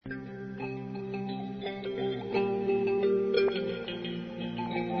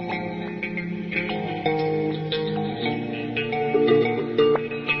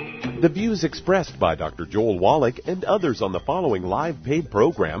The views expressed by Dr. Joel Wallach and others on the following live paid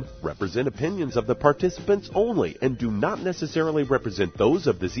program represent opinions of the participants only and do not necessarily represent those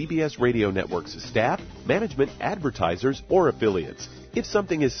of the ZBS Radio Network's staff, management, advertisers, or affiliates. If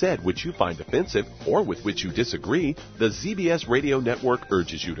something is said which you find offensive or with which you disagree, the ZBS Radio Network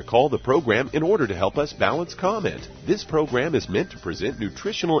urges you to call the program in order to help us balance comment. This program is meant to present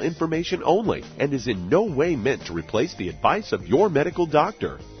nutritional information only and is in no way meant to replace the advice of your medical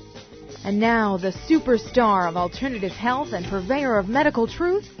doctor. And now, the superstar of alternative health and purveyor of medical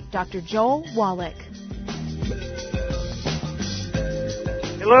truth, Dr. Joel Wallach.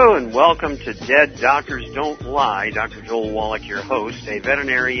 Hello and welcome to Dead Doctors Don't Lie. Dr. Joel Wallach, your host, a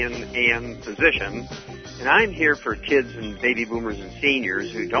veterinarian and physician. And I'm here for kids and baby boomers and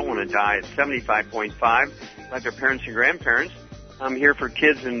seniors who don't want to die at 75.5 like their parents and grandparents. I'm here for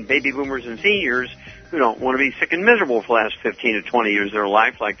kids and baby boomers and seniors who don't want to be sick and miserable for the last 15 to 20 years of their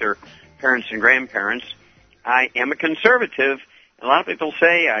life like their parents and grandparents. I am a conservative. A lot of people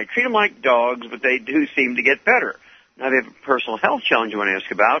say I treat them like dogs, but they do seem to get better. Now, if you have a personal health challenge you want to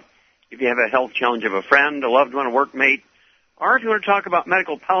ask about, if you have a health challenge of a friend, a loved one, a workmate, or if you want to talk about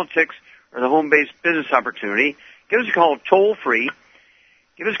medical politics or the home-based business opportunity, give us a call toll-free.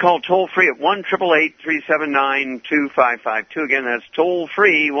 Give us a call toll-free at 1-888-379-2552. Again, that's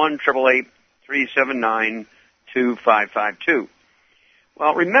toll-free, 1-888-379-2552.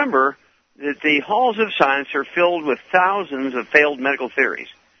 Well, remember that the halls of science are filled with thousands of failed medical theories.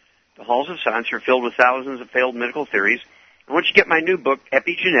 The halls of science are filled with thousands of failed medical theories. And once you get my new book,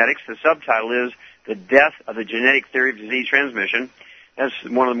 Epigenetics, the subtitle is The Death of the Genetic Theory of Disease Transmission. That's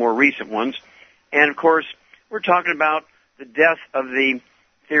one of the more recent ones. And, of course, we're talking about the death of the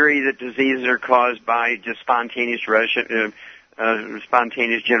theory that diseases are caused by just spontaneous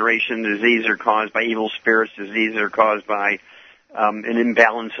generation, diseases are caused by evil spirits, diseases are caused by an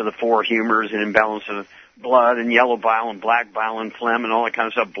imbalance of the four humors, an imbalance of blood and yellow bile and black bile and phlegm and all that kind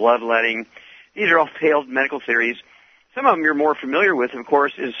of stuff, bloodletting. These are all failed medical theories. Some of them you're more familiar with, of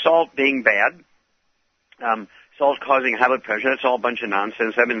course, is salt being bad. Salt causing high blood pressure. That's all a bunch of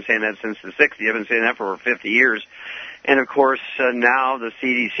nonsense. I've been saying that since the 60s. I've been saying that for over 50 years. And, of course, now the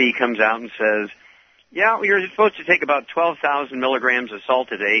CDC comes out and says, yeah, you're supposed to take about 12,000 milligrams of salt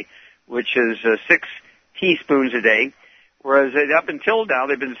a day, which is 6 teaspoons a day. Whereas up until now,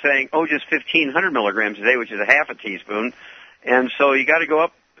 they've been saying, just 1,500 milligrams a day, which is a half a teaspoon. And so you got to go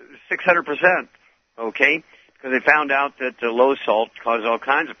up 600%, okay? Because they found out that low salt causes all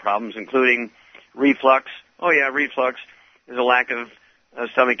kinds of problems, including reflux. Reflux is a lack of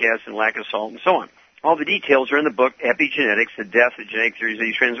stomach acid and lack of salt and so on. All the details are in the book, Epigenetics, The Death of Genetic Theory of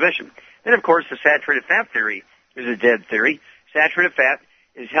Disease Transmission. Then, of course, the saturated fat theory is a dead theory. Saturated fat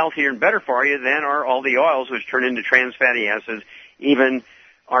is healthier and better for you than are all the oils, which turn into trans fatty acids. Even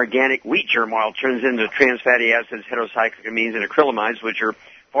organic wheat germ oil turns into trans fatty acids, heterocyclamines, and acrylamides, which are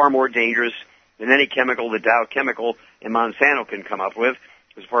far more dangerous than any chemical the Dow Chemical and Monsanto can come up with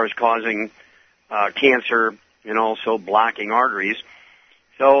as far as causing cancer and also blocking arteries.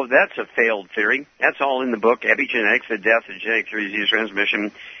 So that's a failed theory. That's all in the book, Epigenetics, The Death of Genetic Theory of Disease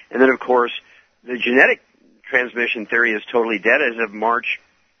Transmission. And then, of course, the genetic transmission theory is totally dead as of March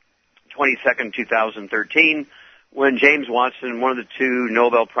 22nd, 2013, when James Watson, one of the two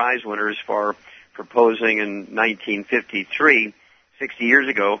Nobel Prize winners for proposing in 1953, 60 years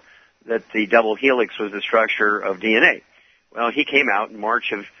ago, that the double helix was the structure of DNA. Well, he came out in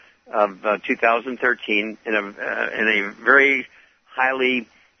March of 2013 in a very highly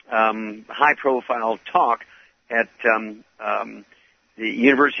high-profile talk at the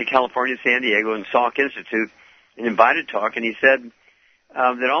University of California, San Diego, and Salk Institute, an invited talk, and he said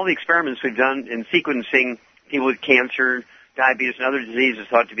that all the experiments we've done in sequencing people with cancer, diabetes, and other diseases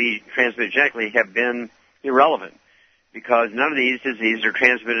thought to be transmitted genetically have been irrelevant because none of these diseases are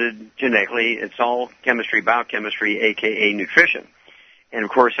transmitted genetically. It's all chemistry, biochemistry, a.k.a. nutrition. And, of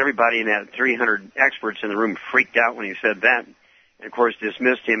course, everybody in that 300 experts in the room freaked out when he said that and, of course,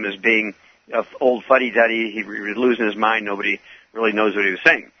 dismissed him as being an old fuddy-duddy. He was losing his mind. Nobody really knows what he was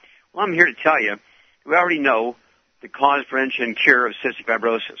saying. Well, I'm here to tell you, we already know the cause, prevention, and cure of cystic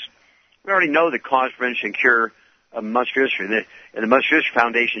fibrosis. We already know the cause, prevention, and cure of muscular dystrophy. And the Muscular Dystrophy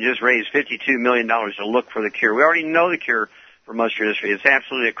Foundation just raised $52 million to look for the cure. We already know the cure for muscular dystrophy. It's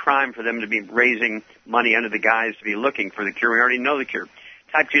absolutely a crime for them to be raising money under the guise to be looking for the cure. We already know the cure.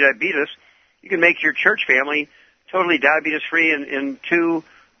 Type 2 diabetes, you can make your church family totally diabetes-free in 2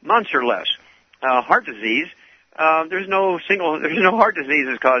 months or less. Heart disease, there's no heart disease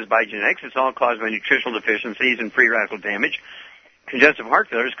that's caused by genetics. It's all caused by nutritional deficiencies and free radical damage. Congestive heart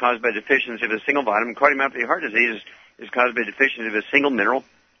failure is caused by deficiency of a single vitamin. Cardiomyopathy heart disease is caused by deficiency of a single mineral.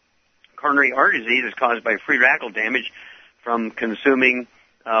 coronary artery disease is caused by free radical damage from consuming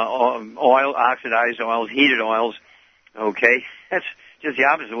oil, oxidized oils, heated oils. Okay, that's just the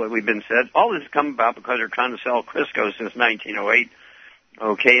opposite of what we've been said. All this has come about because they're trying to sell Crisco since 1908.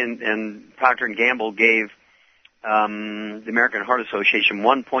 Okay, and Procter & Gamble gave the American Heart Association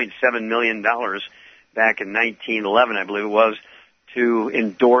 $1.7 million back in 1911, I believe it was, to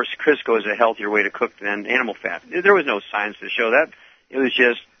endorse Crisco as a healthier way to cook than animal fat. There was no science to show that. It was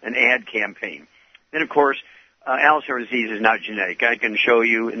just an ad campaign. Then, of course, Alzheimer's disease is not genetic. I can show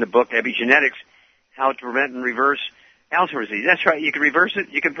you in the book Epigenetics how to prevent and reverse Alzheimer's disease. That's right. You can reverse it.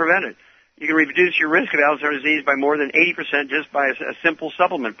 You can prevent it. You can reduce your risk of Alzheimer's disease by more than 80% just by a simple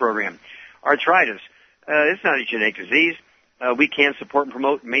supplement program. Arthritis. It's not a genetic disease. We can support and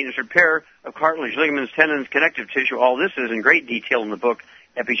promote maintenance repair of cartilage, ligaments, tendons, connective tissue. All this is in great detail in the book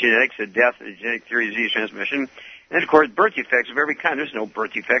Epigenetics, The Death of the Genetic Theory of Disease Transmission. And, of course, birth defects of every kind. There's no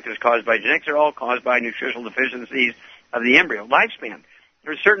birth defect that's caused by genetics. They're all caused by nutritional deficiencies of the embryo. Lifespan.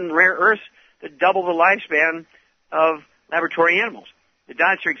 There are certain rare earths that double the lifespan of laboratory animals. The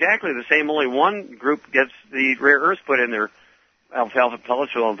diets are exactly the same. Only one group gets the rare earths put in their alfalfa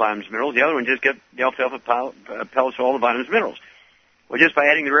pellets with all the vitamins and minerals. The other one just gets the alfalfa pellets with all the vitamins and minerals. Well, just by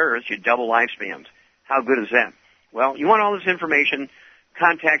adding the rare earths, you double lifespans. How good is that? Well, you want all this information,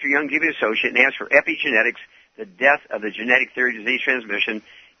 contact your Youngevity associate and ask for Epigenetics, The Death of the Genetic Theory of Disease Transmission.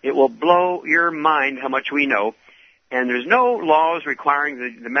 It will blow your mind how much we know. And there's no laws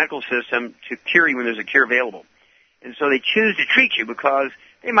requiring the medical system to cure you when there's a cure available. And so they choose to treat you because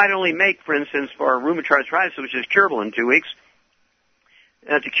they might only make, for instance, for rheumatoid arthritis, which is curable in 2 weeks,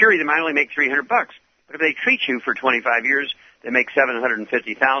 to cure you, they might only make $300. But if they treat you for 25 years, they make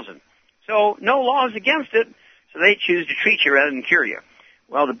 $750,000. So no laws against it, so they choose to treat you rather than cure you.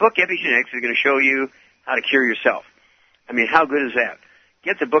 Well, the book Epigenetics is going to show you how to cure yourself. I mean, how good is that?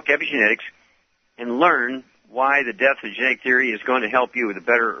 Get the book Epigenetics and learn why the death of the genetic theory is going to help you with a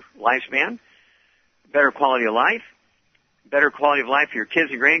better lifespan, better quality of life, better quality of life for your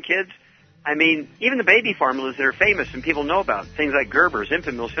kids and grandkids. I mean, even the baby formulas that are famous and people know about, things like Gerber's,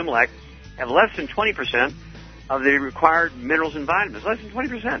 Infamil, Similac, have less than 20% of the required minerals and vitamins. Less than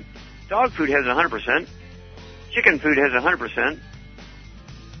 20%. Dog food has 100%. Chicken food has 100%.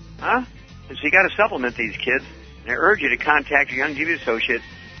 Huh? And so you got to supplement these kids. And I urge you to contact your Youngevity associate.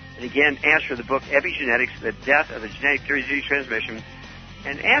 And again, ask for the book Epigenetics, The Death of the Genetic Theory of Disease Transmission.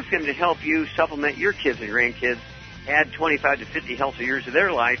 And ask them to help you supplement your kids and grandkids. Add 25 to 50 healthy years of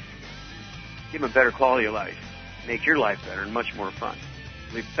their life. Give them a better quality of life. Make your life better and much more fun.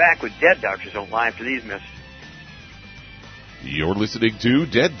 We'll be back with Dead Doctors Don't Lie after these messages. You're listening to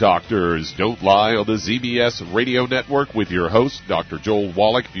Dead Doctors Don't Lie on the ZBS Radio Network with your host, Dr. Joel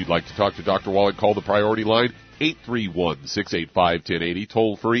Wallach. If you'd like to talk to Dr. Wallach, call the priority line, 831-685-1080,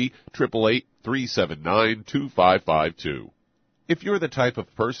 toll free, 888-379-2552. If you're the type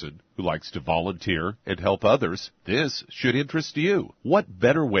of person who likes to volunteer and help others, this should interest you. What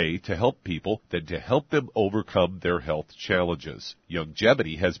better way to help people than to help them overcome their health challenges?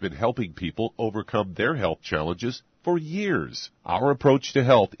 Youngevity has been helping people overcome their health challenges for years. Our approach to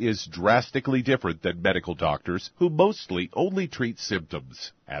health is drastically different than medical doctors who mostly only treat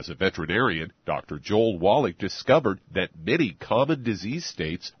symptoms. As a veterinarian, Dr. Joel Wallach discovered that many common disease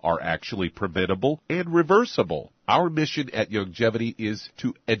states are actually preventable and reversible. Our mission at Youngevity is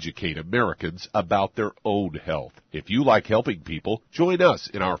to educate Americans about their own health. If you like helping people, join us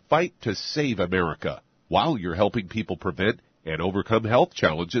in our fight to save America. While you're helping people prevent and overcome health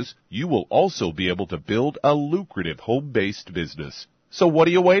challenges, you will also be able to build a lucrative home-based business. So what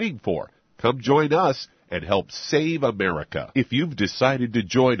are you waiting for? Come join us and help save America. If you've decided to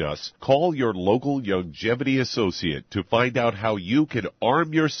join us, call your local Youngevity associate to find out how you can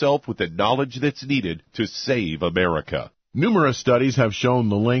arm yourself with the knowledge that's needed to save America. Numerous studies have shown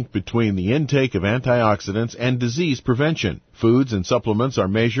the link between the intake of antioxidants and disease prevention. Foods and supplements are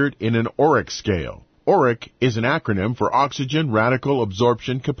measured in an ORAC scale. ORAC is an acronym for Oxygen Radical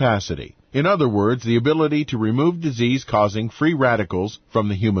Absorption Capacity. In other words, the ability to remove disease-causing free radicals from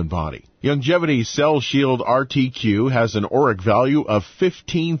the human body. Youngevity's Cell Shield RTQ has an ORAC value of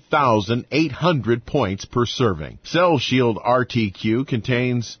 15,800 points per serving. Cell Shield RTQ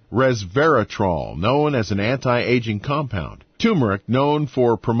contains resveratrol, known as an anti-aging compound. Turmeric, known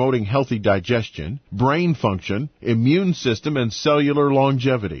for promoting healthy digestion, brain function, immune system, and cellular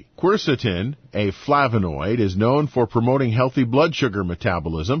longevity. Quercetin, a flavonoid, is known for promoting healthy blood sugar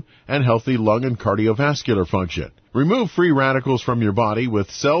metabolism and healthy lung and cardiovascular function. Remove free radicals from your body with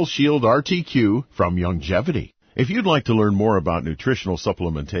Cell Shield RTQ from Youngevity. If you'd like to learn more about nutritional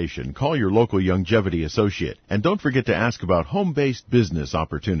supplementation, call your local Youngevity associate. And don't forget to ask about home-based business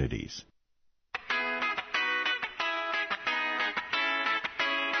opportunities.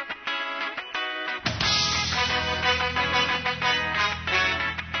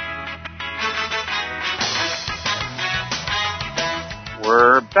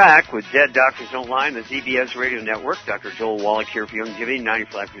 Back with Dead Doctors Don't Lie on the ZBS Radio Network. Dr. Joel Wallach here for Youngevity,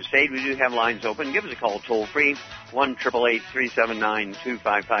 90 Flat Crusade. We do have lines open. Give us a call toll-free,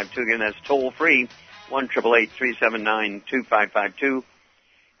 1-888-379-2552. Again, that's toll-free, 1-888-379-2552.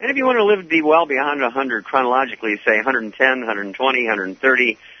 And if you want to live to be well beyond 100 chronologically, say 110, 120,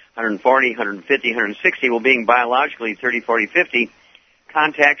 130, 140, 150, 160, well, being biologically 30, 40, 50,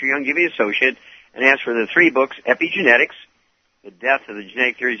 contact your Youngevity associate and ask for the 3 books, Epigenetics, The Death of the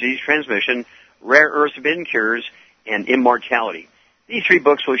Genetic Theory of Disease Transmission, Rare Earths Forbidden Cures, and Immortality. These 3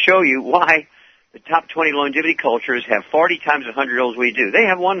 books will show you why the top 20 longevity cultures have 40 times the 100-year-olds we do. They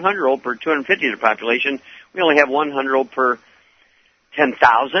have 100-year-old per 250 of the population. We only have 100-year-old per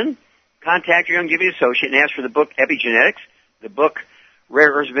 10,000. Contact your Youngevity associate and ask for the book Epigenetics, the book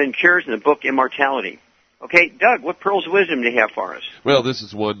Rare Earths Forbidden Cures, and the book Immortality. Okay, Doug, what pearls of wisdom do you have for us? Well, this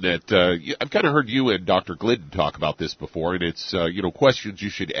is one that I've kind of heard you and Dr. Glidden talk about this before, and it's questions you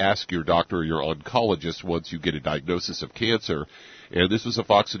should ask your doctor or your oncologist once you get a diagnosis of cancer. And this was a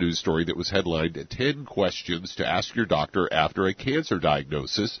Fox News story that was headlined 10 questions to ask your doctor after a cancer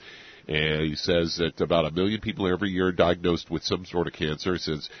diagnosis. And he says that about 1 million people every year are diagnosed with some sort of cancer. He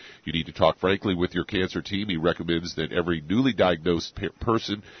says you need to talk frankly with your cancer team. He recommends that every newly diagnosed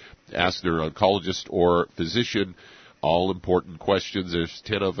person ask their oncologist or physician all important questions. There's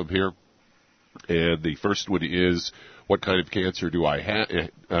 10 of them here. And the first one is, what kind of cancer do I have?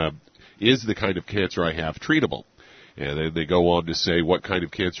 Is the kind of cancer I have treatable? And then they go on to say, what kind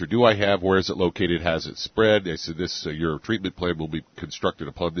of cancer do I have? Where is it located? Has it spread? They said your treatment plan will be constructed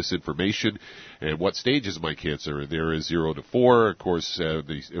upon this information. And what stage is my cancer? And there is 0 to 4, of course,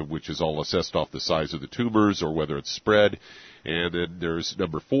 which is all assessed off the size of the tumors or whether it's spread. And then there's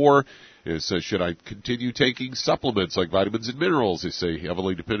number 4, is should I continue taking supplements like vitamins and minerals? They say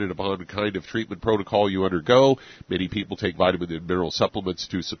heavily dependent upon the kind of treatment protocol you undergo. Many people take vitamin and mineral supplements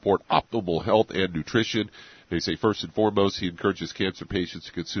to support optimal health and nutrition. They say first and foremost, he encourages cancer patients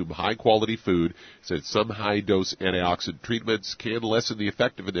to consume high-quality food. He said some high-dose antioxidant treatments can lessen the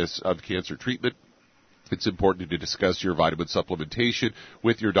effectiveness of cancer treatment. It's important to discuss your vitamin supplementation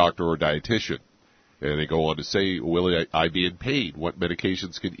with your doctor or dietitian. And they go on to say, will I be in pain? What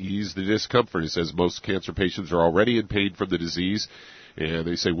medications can ease the discomfort? He says most cancer patients are already in pain from the disease. And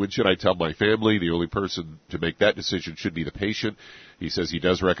they say, when should I tell my family? The only person to make that decision should be the patient. He says he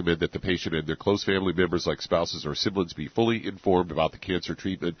does recommend that the patient and their close family members like spouses or siblings be fully informed about the cancer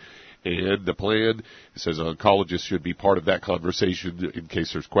treatment and the plan. He says an oncologist should be part of that conversation in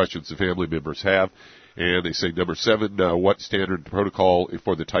case there's questions the family members have. And they say, number 7, what standard protocol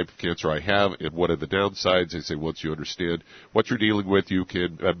for the type of cancer I have and what are the downsides? They say once you understand what you're dealing with, you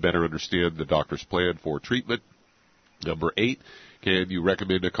can better understand the doctor's plan for treatment. Number 8, can you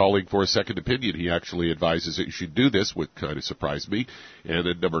recommend a colleague for a second opinion? He actually advises that you should do this, which kind of surprised me. And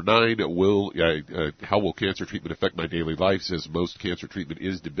then number 9, how will cancer treatment affect my daily life? Says most cancer treatment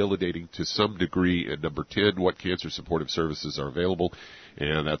is debilitating to some degree. And number 10, what cancer supportive services are available?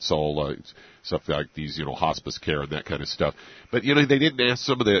 And that's all stuff like these, hospice care and that kind of stuff. But, they didn't ask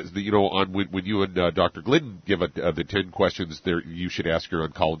some of when you and Dr. Glidden give the 10 questions there you should ask your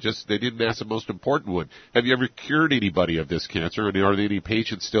oncologist, they didn't ask the most important one. Have you ever cured anybody of this cancer? And are there any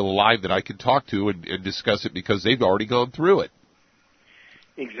patients still alive that I can talk to and discuss it because they've already gone through it?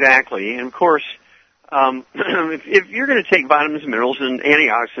 Exactly. And, of course, if you're going to take vitamins, minerals, and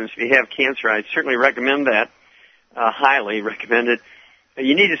antioxidants if you have cancer, I'd certainly recommend that, highly recommend it.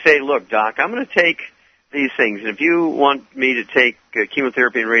 You need to say, look, Doc, I'm going to take these things. And if you want me to take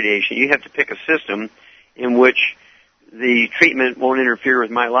chemotherapy and radiation, you have to pick a system in which the treatment won't interfere with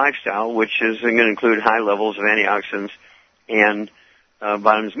my lifestyle, which is going to include high levels of antioxidants and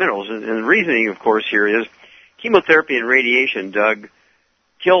vitamins and minerals. And the reasoning, of course, here is chemotherapy and radiation, Doug,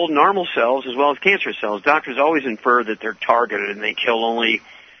 kill normal cells as well as cancer cells. Doctors always infer that they're targeted and they kill only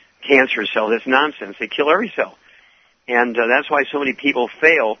cancer cells. That's nonsense. They kill every cell. And that's why so many people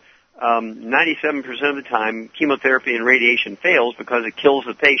fail. 97% of the time, chemotherapy and radiation fails because it kills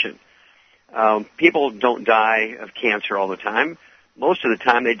the patient. People don't die of cancer all the time. Most of the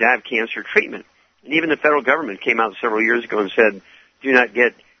time, they die of cancer treatment. And even the federal government came out several years ago and said, do not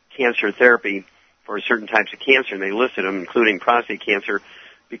get cancer therapy for certain types of cancer. And they listed them, including prostate cancer,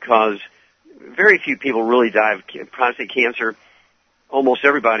 because very few people really die of prostate cancer. Almost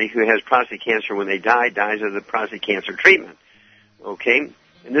everybody who has prostate cancer when they die dies of the prostate cancer treatment. Okay?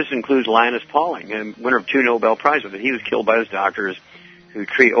 And this includes Linus Pauling, winner of 2 Nobel Prizes. He was killed by his doctors who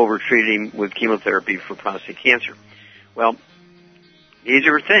over-treated him with chemotherapy for prostate cancer. Well, these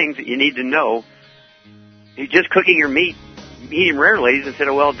are things that you need to know. You're just cooking your meat medium rare, ladies, instead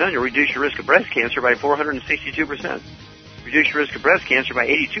of well done, you'll reduce your risk of breast cancer by 462%. reduce your risk of breast cancer by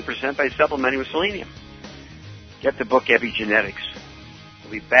 82% by supplementing with selenium. Get the book Epigenetics.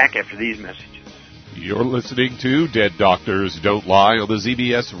 We'll be back after these messages. You're listening to Dead Doctors Don't Lie on the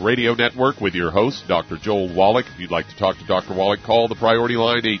ZBS Radio Network with your host, Dr. Joel Wallach. If you'd like to talk to Dr. Wallach, call the priority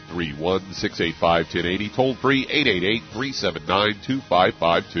line 831-685-1080, toll free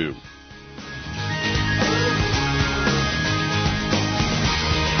 888-379-2552.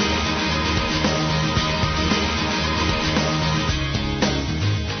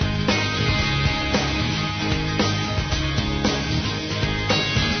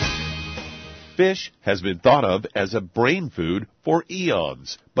 Fish has been thought of as a brain food for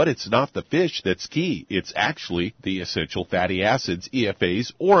eons, but it's not the fish that's key. It's actually the essential fatty acids,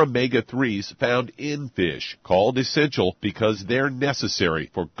 EFAs, or omega-3s found in fish, called essential because they're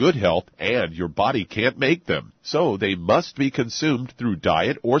necessary for good health and your body can't make them. So they must be consumed through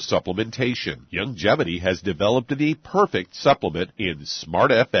diet or supplementation. Youngevity has developed the perfect supplement in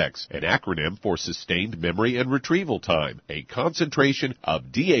SmartFX, an acronym for Sustained Memory and Retrieval Time, a concentration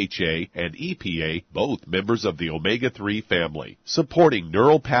of DHA and EPA, both members of the omega-3 family, supporting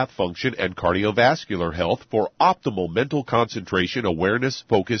neural path function and cardiovascular health for optimal mental concentration, awareness,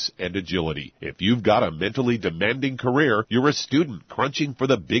 focus, and agility. If you've got a mentally demanding career, you're a student crunching for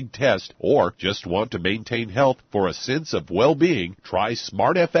the big test, or just want to maintain health for a sense of well-being, try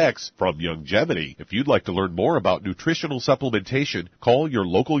SmartFX from Youngevity. If you'd like to learn more about nutritional supplementation, call your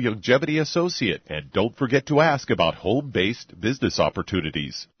local Youngevity associate, and don't forget to ask about home-based business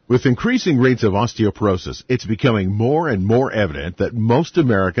opportunities. With increasing rates of osteoporosis, it's becoming more and more evident that most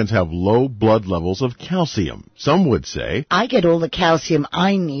Americans have low blood levels of calcium. Some would say, I get all the calcium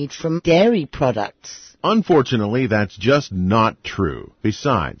I need from dairy products. Unfortunately, that's just not true.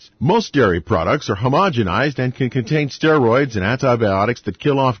 Besides, most dairy products are homogenized and can contain steroids and antibiotics that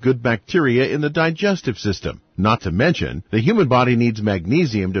kill off good bacteria in the digestive system. Not to mention, the human body needs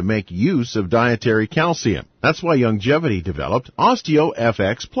magnesium to make use of dietary calcium. That's why Youngevity developed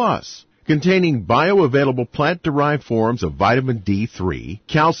OsteoFX Plus, containing bioavailable plant-derived forms of vitamin D3,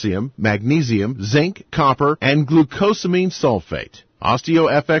 calcium, magnesium, zinc, copper, and glucosamine sulfate.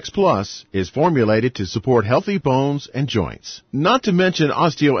 OsteoFX Plus is formulated to support healthy bones and joints. Not to mention,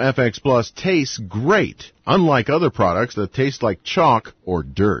 OsteoFX Plus tastes great, unlike other products that taste like chalk or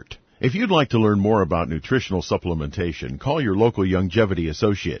dirt. If you'd like to learn more about nutritional supplementation, call your local Youngevity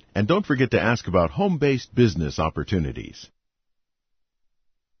associate, and don't forget to ask about home-based business opportunities.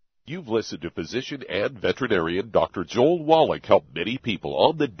 You've listened to physician and veterinarian Dr. Joel Wallach help many people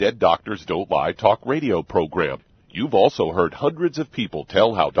on the Dead Doctors Don't Lie talk radio program. You've also heard hundreds of people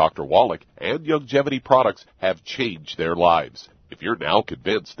tell how Dr. Wallach and Youngevity products have changed their lives. If you're now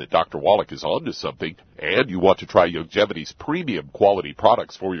convinced that Dr. Wallach is onto something and you want to try Youngevity's premium quality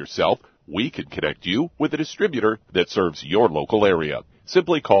products for yourself, we can connect you with a distributor that serves your local area.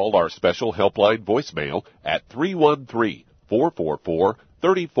 Simply call our special helpline voicemail at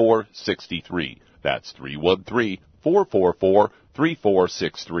 313-444-3463. That's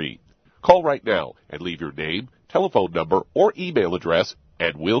 313-444-3463. Call right now and leave your name, telephone number, or email address,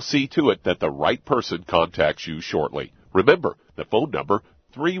 and we'll see to it that the right person contacts you shortly. Remember, the phone number,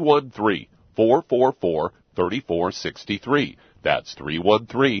 313-444-3463. That's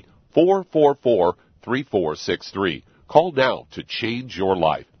 313-444-3463. Call now to change your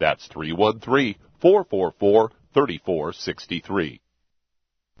life. That's 313-444-3463.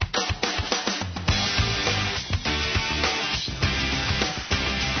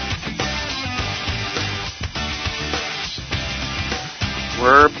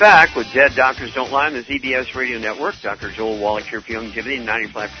 We're back with Dead Doctors Don't Lie on the ZBS Radio Network. Dr. Joel Wallach here for Youngevity,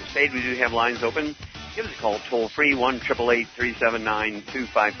 95 Crusade. We do have lines open. Give us a call toll-free,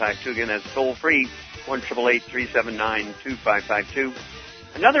 1-888-379-2552. Again, that's toll-free, 1-888-379-2552.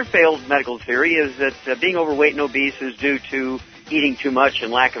 Another failed medical theory is that being overweight and obese is due to eating too much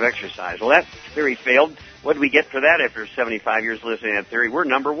and lack of exercise. Well, that theory failed. What do we get for that after 75 years listening to that theory? We're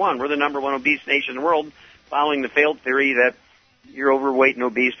number one. We're the number one obese nation in the world, following the failed theory that you're overweight and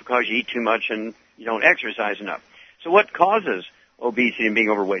obese because you eat too much and you don't exercise enough. So what causes obesity and being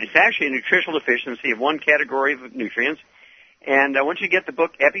overweight? It's actually a nutritional deficiency of one category of nutrients. And I want you to get the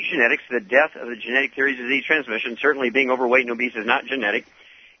book Epigenetics, The Death of the Genetic Theories of Disease Transmission. Certainly being overweight and obese is not genetic.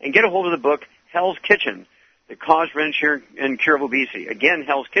 And get a hold of the book Hell's Kitchen, The Cause, Prevention, and Cure of Obesity. Again,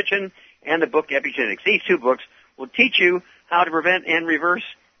 Hell's Kitchen and the book Epigenetics. These two books will teach you how to prevent and reverse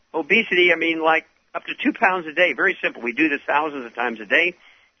obesity. I mean, like up to 2 pounds a day. Very simple. We do this thousands of times a day.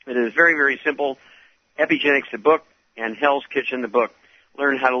 It is very, very simple. Epigenetics, the book, and Hell's Kitchen, the book.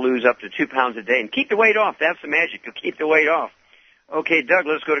 Learn how to lose up to 2 pounds a day and keep the weight off. That's the magic. You'll keep the weight off. Okay, Doug,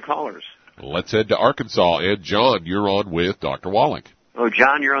 let's go to callers. Let's head to Arkansas. And John, you're on with Dr. Wallach. Oh,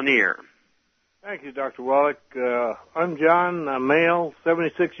 John, you're on the air. Thank you, Dr. Wallach. I'm John, a male,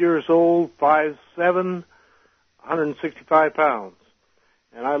 76 years old, 5'7", 165 pounds.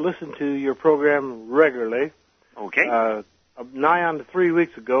 And I listen to your program regularly. Okay. Nigh on to 3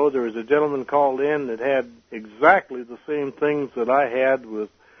 weeks ago, there was a gentleman called in that had exactly the same things that I had with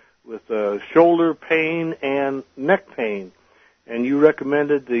shoulder pain and neck pain. And you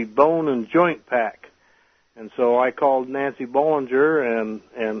recommended the bone and joint pack. And so I called Nancy Bollinger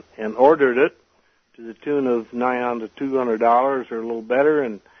and ordered it to the tune of nigh on to $200 or a little better.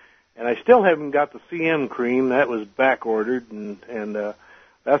 And I still haven't got the CM cream. That was back ordered, and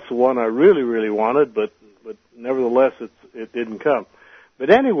that's the one I really, really wanted, but nevertheless it didn't come. But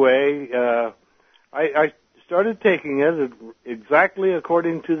anyway, I started taking it exactly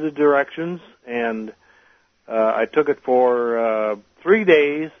according to the directions, and I took it for 3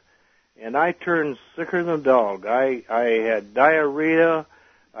 days, and I turned sicker than a dog. I had diarrhea.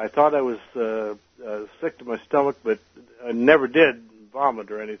 I thought I was sick to my stomach, but I never did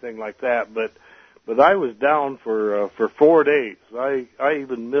vomit or anything like that. But I was down for 4 days. I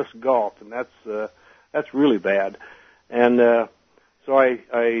even missed golf, and that's really bad. And so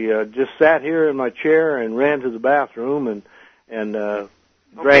I just sat here in my chair and ran to the bathroom and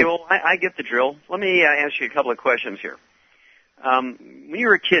Okay, well, I get the drill. Let me ask you a couple of questions here. When you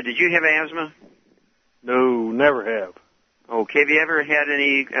were a kid, did you have asthma? No, never have. Okay, have you ever had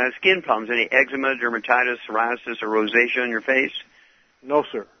any skin problems, any eczema, dermatitis, psoriasis, or rosacea on your face? No,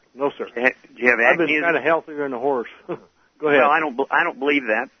 sir. No, sir. Do you have acne? I've been kind of healthier than a horse. Go ahead. Well, I don't believe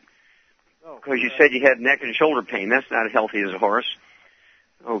that. Because you said you had neck and shoulder pain. That's not as healthy as a horse.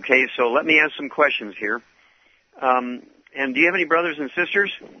 Okay, so let me ask some questions here. And do you have any brothers and sisters?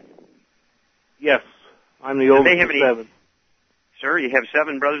 Yes. I'm the oldest of 7. Sir, you have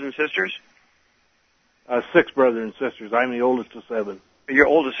 7 brothers and sisters? 6 brothers and sisters. I'm the oldest of 7. You're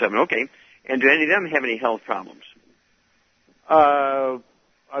oldest 7, okay. And do any of them have any health problems?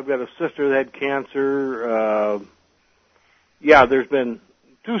 I've got a sister that had cancer. There's been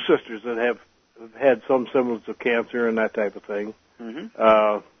 2 sisters that have had some semblance of cancer and that type of thing. Mm-hmm.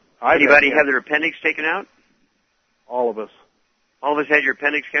 Anybody have their appendix taken out? All of us. All of us had your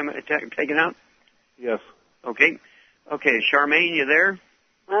appendix taken out? Yes. Okay. Okay, Charmaine, you there?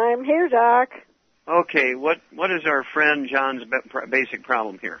 I'm here, Doc. Okay, what is our friend John's basic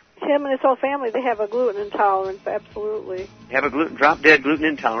problem here? Him and his whole family, they have a gluten intolerance, absolutely. Have a drop-dead gluten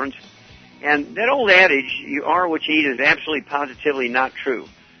intolerance. And that old adage, you are what you eat, is absolutely positively not true.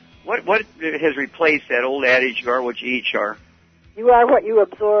 What has replaced that old adage, you are what you eat, Char? You are what you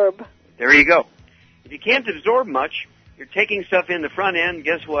absorb. There you go. If you can't absorb much, you're taking stuff in the front end,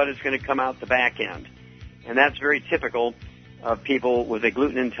 guess what? It's going to come out the back end. And that's very typical of people with a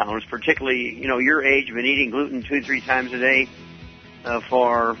gluten intolerance, particularly, your age. You've been eating gluten 2-3 times a day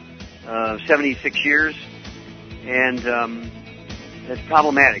for 76 years, and it's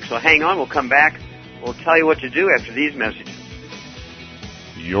problematic. So hang on, we'll come back. We'll tell you what to do after these messages.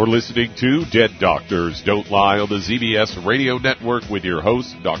 You're listening to Dead Doctors Don't Lie on the ZBS Radio Network with your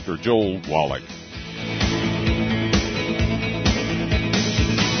host, Dr. Joel Wallach.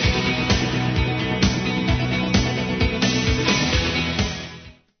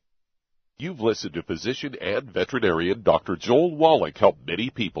 You've listened to physician and veterinarian Dr. Joel Wallach help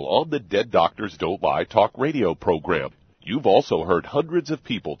many people on the Dead Doctors Don't Lie talk radio program. You've also heard hundreds of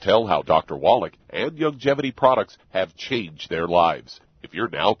people tell how Dr. Wallach and Youngevity products have changed their lives. If you're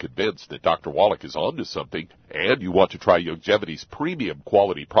now convinced that Dr. Wallach is onto something and you want to try Youngevity's premium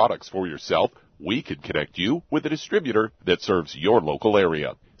quality products for yourself, we can connect you with a distributor that serves your local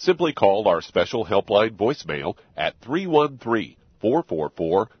area. Simply call our special helpline voicemail at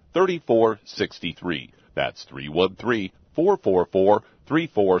 313-444-3463. That's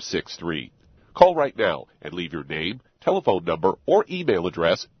 313-444-3463. Call right now and leave your name, telephone number, or email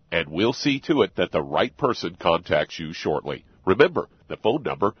address, and we'll see to it that the right person contacts you shortly. Remember, the phone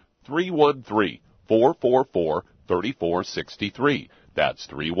number, 313-444-3463. That's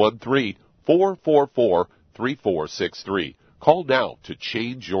 313-444-3463. Call now to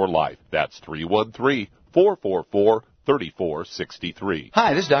change your life. That's 313-444-3463.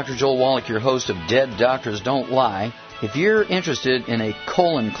 Hi, this is Dr. Joel Wallach, your host of Dead Doctors Don't Lie. If you're interested in a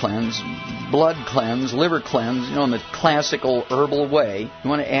colon cleanse, blood cleanse, liver cleanse, in the classical herbal way, you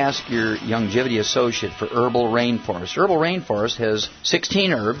want to ask your Youngevity associate for Herbal Rainforest. Herbal Rainforest has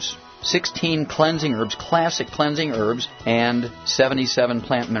 16 herbs, 16 cleansing herbs, classic cleansing herbs, and 77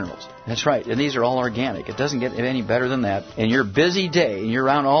 plant minerals. That's right, and these are all organic. It doesn't get any better than that. In your busy day, and you're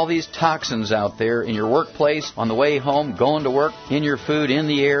around all these toxins out there, in your workplace, on the way home, going to work, in your food, in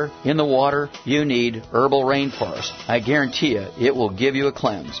the air, in the water, you need Herbal Rainforest. I guarantee you, it will give you a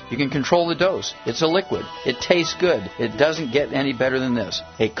cleanse. You can control the dose. It's a liquid. It tastes good. It doesn't get any better than this.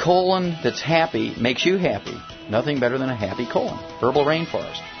 A colon that's happy makes you happy. Nothing better than a happy colon. Herbal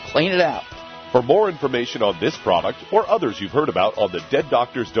Rainforest. Clean it out. For more information on this product or others you've heard about on the Dead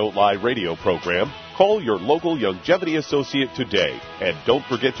Doctors Don't Lie radio program, call your local Youngevity associate today. And don't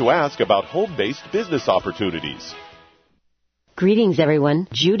forget to ask about home-based business opportunities. Greetings, everyone.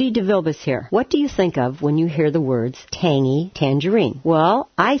 Judy DeVilbus here. What do you think of when you hear the words tangy tangerine?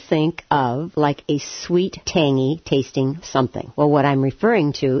 Well, I think of like a sweet, tangy tasting something. Well, what I'm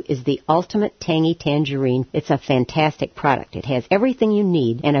referring to is the Ultimate Tangy Tangerine. It's a fantastic product. It has everything you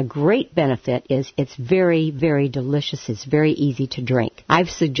need, and a great benefit is it's very, very delicious. It's very easy to drink. I've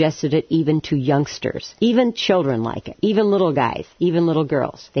suggested it even to youngsters. Even children like it. Even little guys. Even little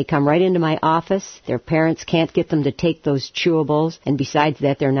girls. They come right into my office. Their parents can't get them to take those chewables. And besides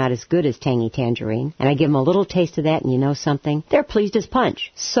that, they're not as good as Tangy Tangerine. And I give them a little taste of that, and you know something? They're pleased as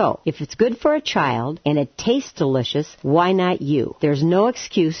punch. So, if it's good for a child and it tastes delicious, why not you? There's no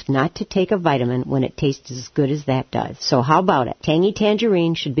excuse not to take a vitamin when it tastes as good as that does. So how about it? Tangy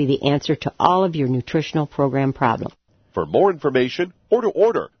Tangerine should be the answer to all of your nutritional program problems. For more information or to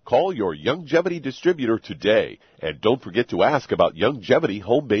order, call your Youngevity distributor today. And don't forget to ask about Youngevity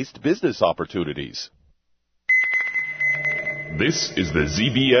home-based business opportunities. This is the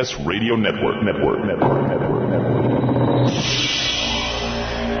ZBS Radio Network.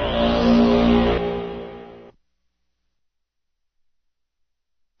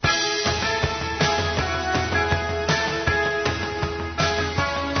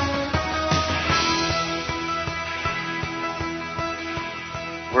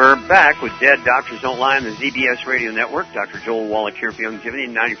 We're back with Dead Doctors Don't Lie on the ZBS Radio Network. Dr. Joel Wallach here for Youngevity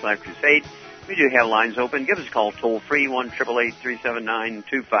and 95 Crusade. We do have lines open. Give us a call toll-free,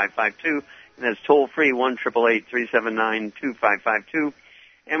 1-888-379-2552. And that's toll-free, 1-888-379-2552.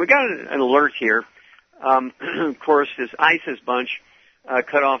 And we got an alert here. Of course, this ISIS bunch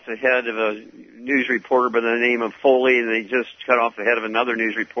cut off the head of a news reporter by the name of Foley, and they just cut off the head of another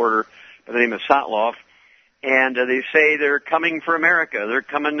news reporter by the name of Sotloff. And they say they're coming for America. They're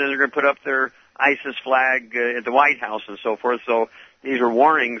coming and they're going to put up their ISIS flag at the White House and so forth. So these are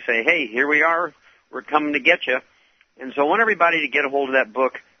warnings, say, hey, here we are, we're coming to get you. And so I want everybody to get a hold of that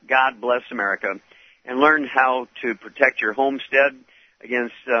book, God Bless America, and learn how to protect your homestead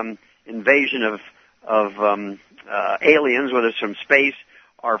against invasion of aliens, whether it's from space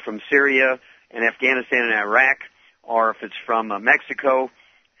or from Syria and Afghanistan and Iraq, or if it's from Mexico,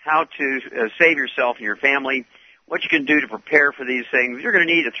 how to save yourself and your family, what you can do to prepare for these things. You're going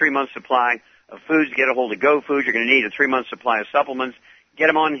to need a 3-month supply of foods. Get a hold of Go Foods. You're going to need a 3-month supply of supplements. Get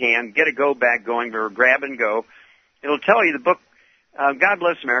them on hand. Get a Go bag going or grab and go. It'll tell you the book, God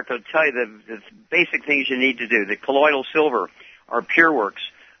Bless America, will tell you the basic things you need to do. The colloidal silver or PureWorks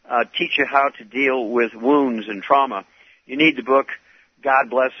teach you how to deal with wounds and trauma. You need the book,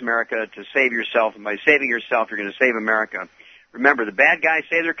 God Bless America, to save yourself. And by saving yourself, you're going to save America. Remember, the bad guys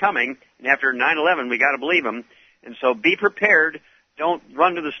say they're coming, and after 9/11, we got to believe them. And so be prepared. Don't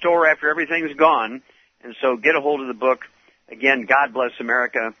run to the store after everything's gone. And so get a hold of the book. Again, God Bless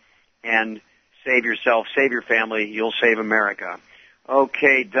America, and save yourself, save your family. You'll save America.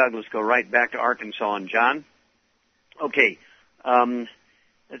 Okay, Doug, let's go right back to Arkansas and John. Okay,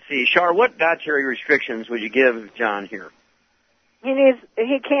 let's see. Shar, what dietary restrictions would you give John here? He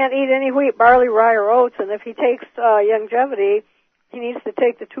can't eat any wheat, barley, rye, or oats, and if he takes Youngevity, he needs to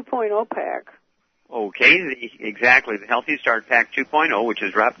take the 2.0 pack. Okay, exactly. The Healthy Start Pack 2.0, which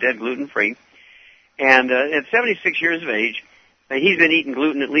is drop-dead gluten-free. And at 76 years of age, he's been eating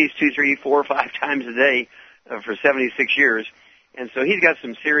gluten at least 2, 3, 4, 5 times a day for 76 years. And so he's got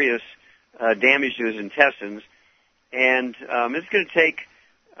some serious damage to his intestines. And it's going to take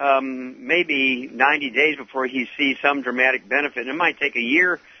maybe 90 days before he sees some dramatic benefit. It might take a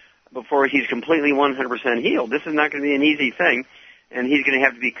year before he's completely 100% healed. This is not going to be an easy thing. And he's going to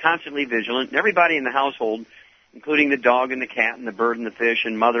have to be constantly vigilant. And everybody in the household, including the dog and the cat and the bird and the fish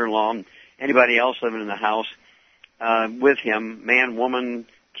and mother-in-law and anybody else living in the house with him, man, woman,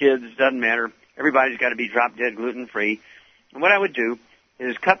 kids, doesn't matter. Everybody's got to be drop-dead gluten-free. And what I would do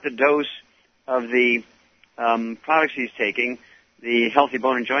is cut the dose of the products he's taking, the Healthy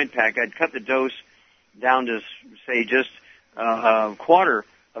Bone and Joint Pack. I'd cut the dose down to, say, just a quarter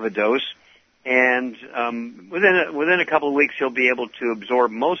of a dose. and within a couple of weeks he'll be able to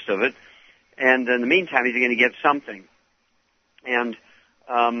absorb most of it, and in the meantime he's going to get something. And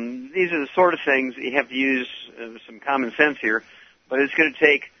these are the sort of things you have to use some common sense here, but it's going to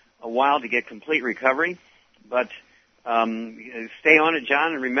take a while to get complete recovery. But stay on it,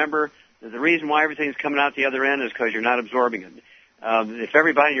 John, and remember that the reason why everything's coming out the other end is because you're not absorbing it. If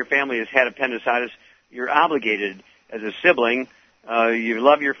everybody in your family has had appendicitis, you're obligated as a sibling. You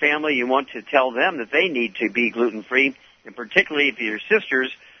love your family. You want to tell them that they need to be gluten-free, and particularly if your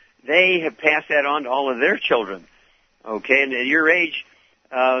sisters, they have passed that on to all of their children. Okay, and at your age,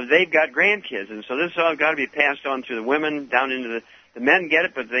 they've got grandkids, and so this has all got to be passed on through the women down into the men get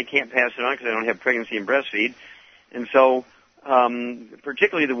it, but they can't pass it on because they don't have pregnancy and breastfeed. And so,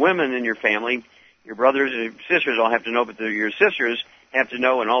 particularly the women in your family, your brothers and sisters all have to know, but your sisters have to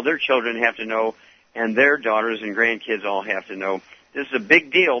know, and all their children have to know, and their daughters and grandkids all have to know. This is a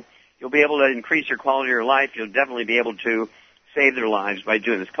big deal. You'll be able to increase your quality of your life. You'll definitely be able to save their lives by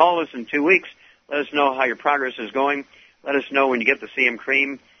doing this. Call us in 2 weeks. Let us know how your progress is going. Let us know when you get the CM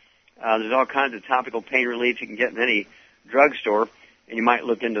cream. There's all kinds of topical pain relief you can get in any drugstore, and you might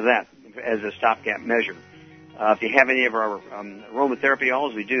look into that as a stopgap measure. If you have any of our aromatherapy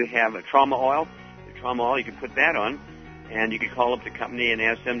oils, we do have a trauma oil. The trauma oil, you can put that on, and you can call up the company and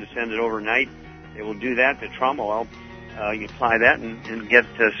ask them to send it overnight. They will do that, the trauma oil. You can apply that and get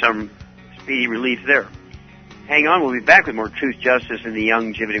some speedy relief there. Hang on, we'll be back with more Truth, Justice, and the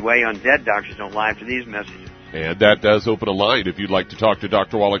Youngevity Way on Dead Doctors Don't Lie after these messages. And that does open a line. If you'd like to talk to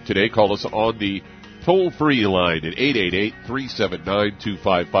Dr. Wallach today, call us on the toll-free line at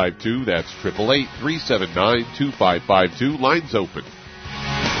 888-379-2552. That's 888-379-2552. Lines open.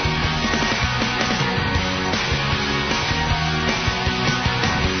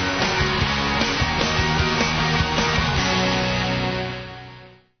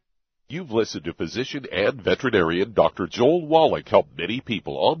 You've listened to physician and veterinarian Dr. Joel Wallach help many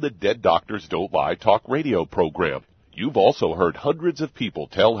people on the Dead Doctors Don't Lie talk radio program. You've also heard hundreds of people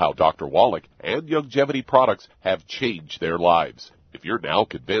tell how Dr. Wallach and Youngevity products have changed their lives. If you're now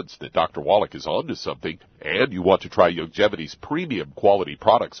convinced that Dr. Wallach is onto something and you want to try Youngevity's premium quality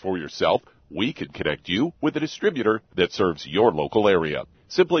products for yourself, we can connect you with a distributor that serves your local area.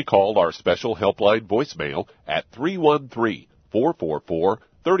 Simply call our special helpline voicemail at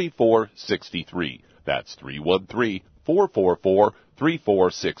 313-444-3463. That's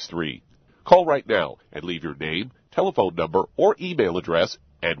 313-444-3463. Call right now and leave your name, telephone number, or email address,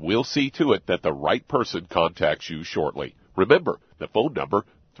 and we'll see to it that the right person contacts you shortly. Remember, the phone number,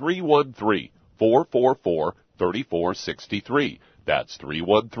 313-444-3463. That's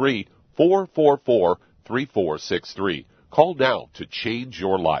 313-444-3463. Call now to change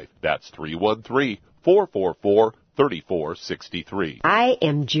your life. That's 313-444-3463. I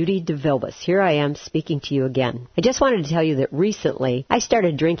am Judy DeVilbus. Here I am speaking to you again. I just wanted to tell you that recently I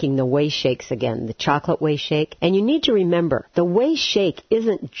started drinking the Whey Shakes again, the chocolate Whey Shake. And you need to remember, the Whey Shake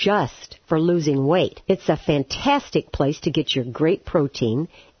isn't just for losing weight. It's a fantastic place to get your great protein.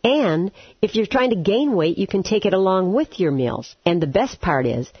 And if you're trying to gain weight, you can take it along with your meals. And the best part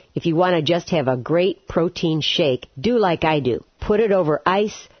is, if you want to just have a great protein shake, do like I do. Put it over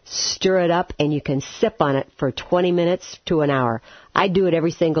ice, stir it up, and you can sip on it for 20 minutes to an hour. I do it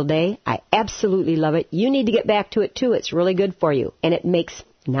every single day. I absolutely love it. You need to get back to it, too. It's really good for you. And it makes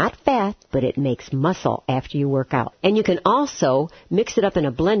not fat, but it makes muscle after you work out. And you can also mix it up in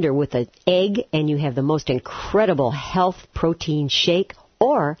a blender with an egg, and you have the most incredible health protein shake.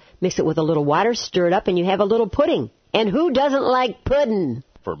 Or mix it with a little water, stir it up, and you have a little pudding. And who doesn't like pudding?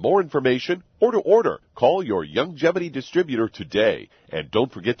 For more information or to order, call your Youngevity distributor today. And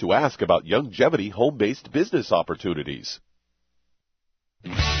don't forget to ask about Youngevity home-based business opportunities.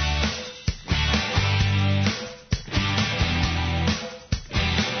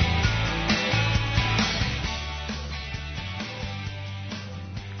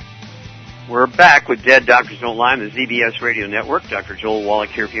 We're back with Dead Doctors Don't Lie on the ZBS Radio Network. Dr. Joel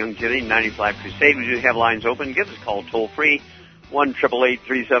Wallach here for Youngevity, 95 Crusade. We do have lines open. Give us a call toll-free,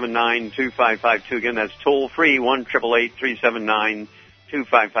 1-888-379-2552. Again, that's toll-free, 1-888-379-2552.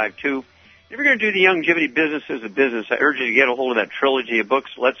 If you're going to do the Youngevity business as a business, I urge you to get a hold of that trilogy of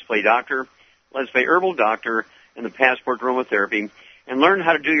books, Let's Play Doctor, Let's Play Herbal Doctor, and the Passport Aromatherapy, and learn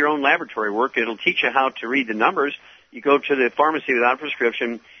how to do your own laboratory work. It'll teach you how to read the numbers. You go to the pharmacy without a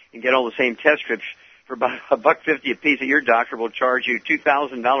prescription and get all the same test strips for about $1.50 a piece. That your doctor will charge you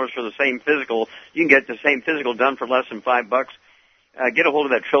 $2,000 for the same physical. You can get the same physical done for less than $5. Get a hold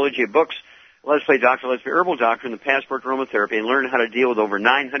of that trilogy of books, Let's Play Doctor, Let's Play Herbal Doctor, and the Passport Aromatherapy, and learn how to deal with over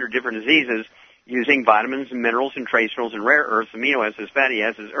 900 different diseases using vitamins and minerals and trace minerals and rare earths, amino acids, fatty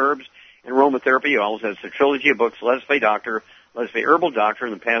acids, herbs, And aromatherapy also has the trilogy of books, Let's Play Doctor, Let's Play Herbal Doctor,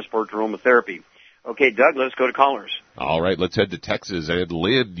 and the Passport to Aromatherapy. Okay, Doug, let's go to callers. All right, let's head to Texas. And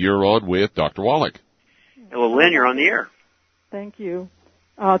Lynn, you're on with Dr. Wallach. Hello, Lynn, you're on the air. Thank you.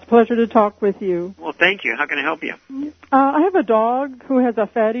 It's a pleasure to talk with you. Well, thank you. How can I help you? I have a dog who has a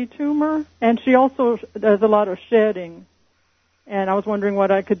fatty tumor, and she also does a lot of shedding. And I was wondering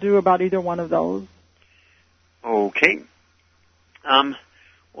what I could do about either one of those. Okay.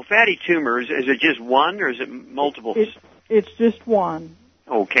 Well, fatty tumors, is it just one or is it multiple? It's just one.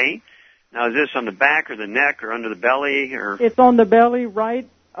 Okay. Now, is this on the back or the neck or under the belly? Or? It's on the belly, right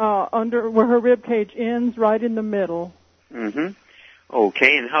under where her rib cage ends, right in the middle. Mm-hmm.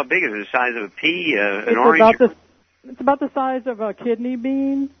 Okay, and how big is it? The size of a pea, an orange? It's about the size of a kidney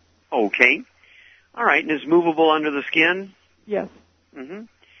bean. Okay. All right, and it's movable under the skin? Yes. Mm-hmm.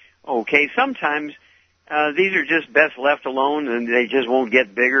 Okay, sometimes these are just best left alone and they just won't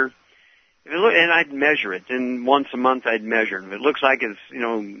get bigger. And I'd measure it, and once a month I'd measure it. If it looks like it's,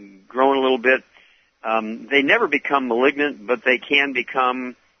 growing a little bit, they never become malignant, but they can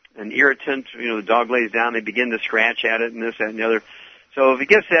become an irritant. The dog lays down, they begin to scratch at it and this, that, and the other. So if it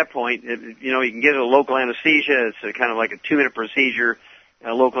gets to that point, you can get a local anesthesia. It's kind of like a 2-minute procedure,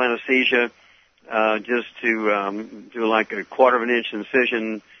 local anesthesia, just to do like a 1/4 of an inch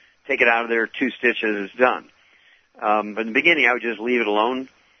incision, take it out of there, 2 stitches, it's done. But in the beginning, I would just leave it alone.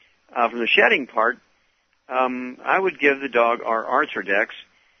 From the shedding part, I would give the dog our Arthrodex.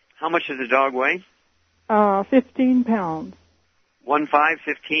 How much does the dog weigh? 15 pounds.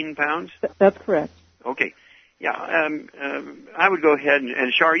 15 pounds? That's correct. Okay. Yeah, I would go ahead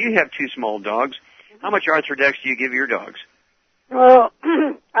and Shar, you have 2 small dogs. How much Arthrodex do you give your dogs? Well,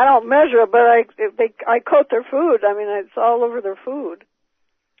 I don't measure, but I coat their food. I mean, it's all over their food.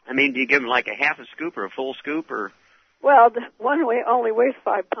 I mean, do you give them like a half a scoop or a full scoop or? Well, one only weighs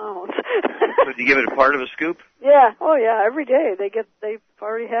 5 pounds. So do you give it a part of a scoop? Yeah. Oh, yeah. Every day they've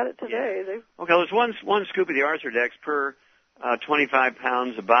already had it today. Yeah. Okay. Well, it's one scoop of the Arthrodex per 25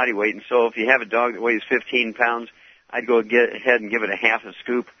 pounds of body weight. And so if you have a dog that weighs 15 pounds, I'd go ahead and give it a half a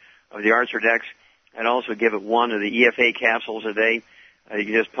scoop of the Arthrodex. I'd also give it 1 of the EFA capsules a day. You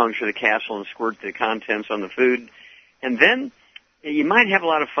can just puncture the capsule and squirt the contents on the food. And then you might have a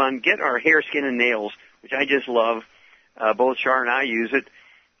lot of fun. Get our hair, skin, and nails, which I just love. Both Shar and I use it.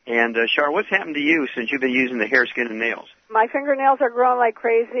 And Shar, what's happened to you since you've been using the hair, skin, and nails? My fingernails are growing like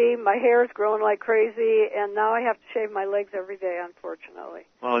crazy. My hair is growing like crazy. And now I have to shave my legs every day, unfortunately.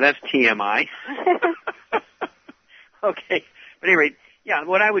 Well, that's TMI. Okay. But anyway, yeah,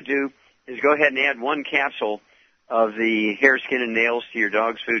 what I would do is go ahead and add 1 capsule of the hair, skin, and nails to your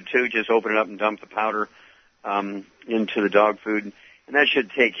dog's food, too. Just open it up and dump the powder into the dog food. And that should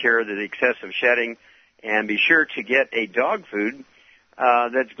take care of the excessive shedding. And be sure to get a dog food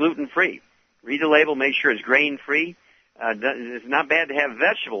that's gluten-free. Read the label, make sure it's grain-free. It's not bad to have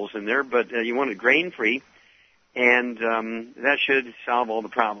vegetables in there, but you want it grain-free. And that should solve all the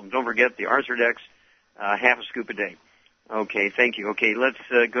problems. Don't forget the Arthrodex, half a scoop a day. Okay, thank you. Okay, let's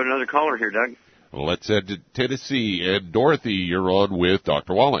go to another caller here, Doug. Well, let's head to Tennessee. And Dorothy, you're on with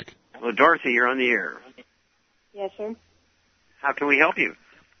Dr. Wallach. Well, Dorothy, you're on the air. Yes, sir. How can we help you?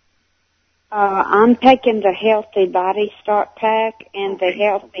 I'm taking the Healthy Body Start Pack and the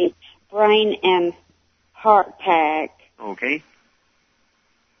Healthy Brain and Heart Pack. Okay.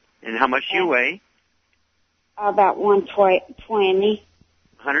 And how much do you weigh? About 120.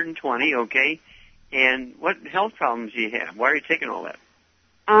 120, okay. And what health problems do you have? Why are you taking all that?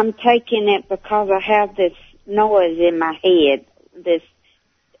 I'm taking it because I have this noise in my head, this is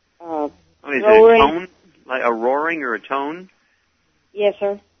roaring. It a tone? Like a roaring or a tone? Yes,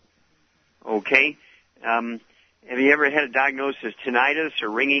 sir. Okay. Have you ever had a diagnosis of tinnitus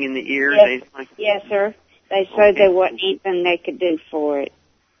or ringing in the ears? Yes, sir. They said there wasn't anything they could do for it.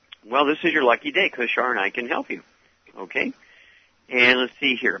 Well, this is your lucky day because Shar and I can help you. Okay. And let's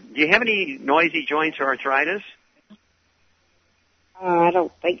see here. Do you have any noisy joints or arthritis? I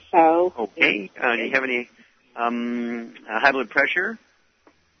don't think so. Okay. Do you have any high blood pressure?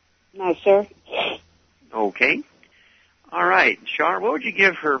 No, sir. Okay. All right. Shar, what would you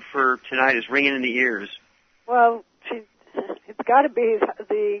give her for tinnitus, ringing in the ears? Well, it's got to be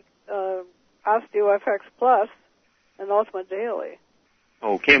the OsteoFX Plus and Ultimate Daily.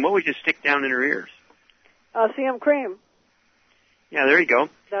 Okay. And what would you stick down in her ears? CM Cream. Yeah, there you go.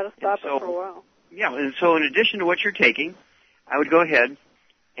 That'll stop it for a while. Yeah, and so in addition to what you're taking, I would go ahead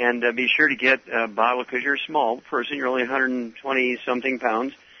and be sure to get a bottle, because you're a small person, you're only 120-something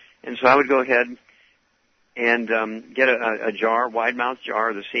pounds, and so I would go ahead and get a jar, wide-mouth jar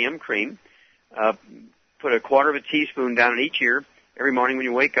of the CM Cream, put 1/4 of a teaspoon down in each ear every morning when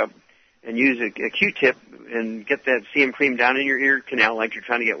you wake up, and use a Q-tip and get that CM cream down in your ear canal like you're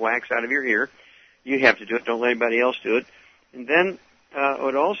trying to get wax out of your ear. You have to do it. Don't let anybody else do it. And then I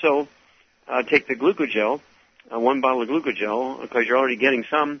would also take the glucogel, 1 bottle of glucogel, because you're already getting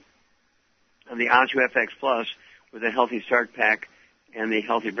some of the OntoFX Plus with the Healthy Start Pack and the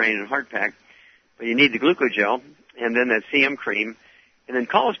Healthy Brain and Heart Pack. But you need the glucogel and then that CM cream. And then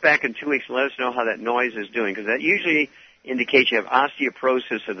call us back in 2 weeks and let us know how that noise is doing, because that usually indicates you have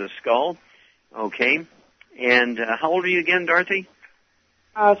osteoporosis of the skull. Okay. And how old are you again, Dorothy?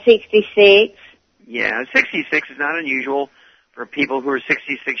 66. Yeah, 66 is not unusual for people who are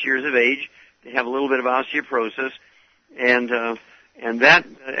 66 years of age. They have a little bit of osteoporosis, and that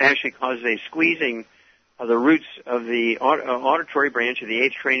actually causes a squeezing of the roots of the auditory branch of the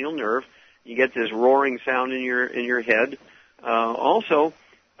eighth cranial nerve. You get this roaring sound in your head. Also,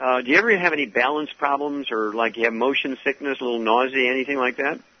 do you ever have any balance problems, or like you have motion sickness, a little nausea, anything like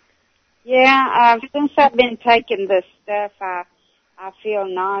that? Yeah, since I've been taking this stuff, I feel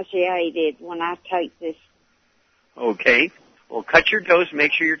nauseated when I take this. Okay. Well, cut your dose.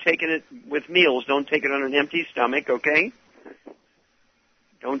 Make sure you're taking it with meals. Don't take it on an empty stomach, okay?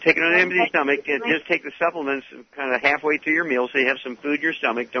 Don't take it on an empty stomach. Just take the supplements kind of halfway through your meal so you have some food in your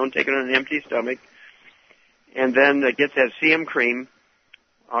stomach. Don't take it on an empty stomach. And then get that CM cream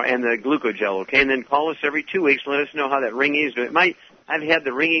and the glucogel, okay? And then call us every 2 weeks and let us know how that ringing is doing. I've had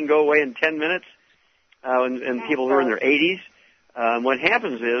the ringing go away in 10 minutes, and people who are in their 80s. What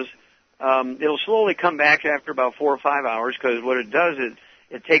happens is it'll slowly come back after about 4 or 5 hours, because what it does is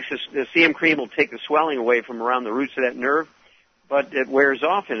it takes the CM cream will take the swelling away from around the roots of that nerve, but it wears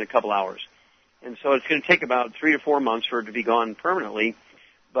off in a couple hours. And so it's going to take about 3 to 4 months for it to be gone permanently.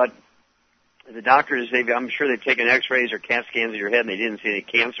 But the doctors, I'm sure they've taken x-rays or CAT scans of your head, and they didn't see any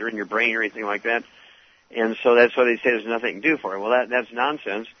cancer in your brain or anything like that. And so that's why they say there's nothing to do for it. Well, that's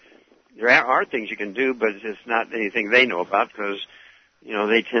nonsense. There are things you can do, but it's not anything they know about, because,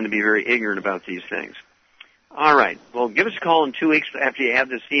 they tend to be very ignorant about these things. All right. Well, give us a call in 2 weeks after you have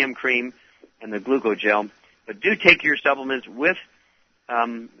the CM cream and the glucogel. But do take your supplements with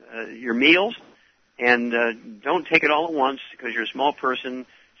your meals, and don't take it all at once, because you're a small person.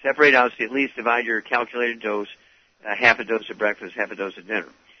 Separate out, so you at least divide your calculated dose, half a dose at breakfast, half a dose at dinner.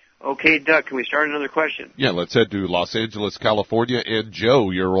 Okay, Doug, can we start another question? Yeah, let's head to Los Angeles, California. And Joe,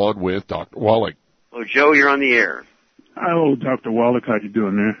 you're on with Dr. Wallach. Oh, Joe, you're on the air. Hello, Dr. Wallach. How you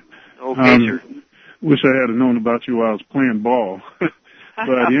doing there? Okay, sir. Wish I had known about you while I was playing ball.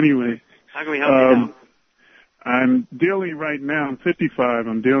 But anyway. How can we help you now? I'm dealing right now, I'm 55.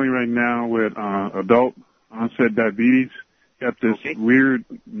 I'm dealing right now with adult onset diabetes. Got this weird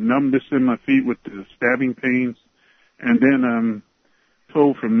numbness in my feet with the stabbing pains. And then I'm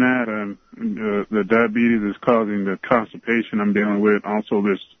told from that the diabetes is causing the constipation I'm dealing with. Also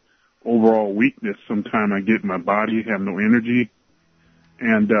this overall weakness. Sometimes I get in my body, have no energy.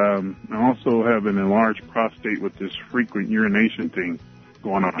 And I also have an enlarged prostate with this frequent urination thing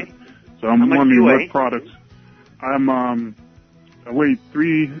going on. So I'm wondering what products. I weigh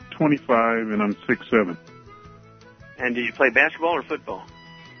 325 and I'm 6'7". And did you play basketball or football?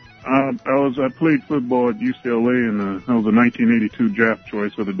 I played football at UCLA, and I was a 1982 draft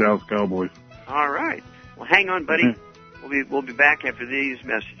choice of the Dallas Cowboys. All right. Well, hang on, buddy. We'll be back after these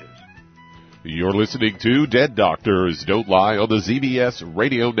messages. You're listening to Dead Doctors Don't Lie on the ZBS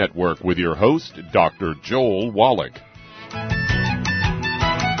Radio Network with your host, Dr. Joel Wallach.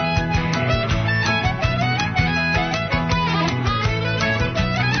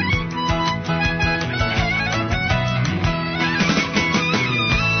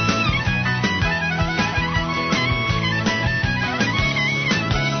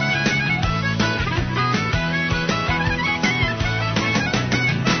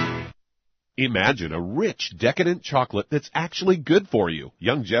 Imagine a rich, decadent chocolate that's actually good for you.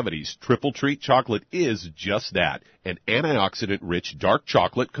 Youngevity's Triple Treat chocolate is just that, an antioxidant-rich dark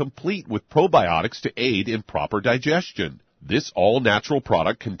chocolate complete with probiotics to aid in proper digestion. This all-natural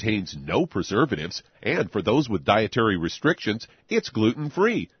product contains no preservatives, and for those with dietary restrictions, it's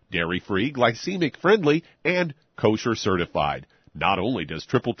gluten-free, dairy-free, glycemic-friendly, and kosher certified. Not only does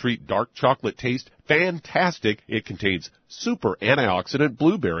Triple Treat dark chocolate taste fantastic, it contains super antioxidant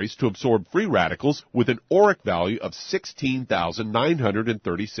blueberries to absorb free radicals with an ORAC value of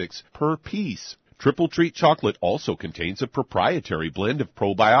 16,936 per piece. Triple Treat chocolate also contains a proprietary blend of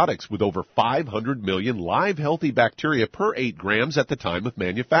probiotics with over 500 million live healthy bacteria per 8 grams at the time of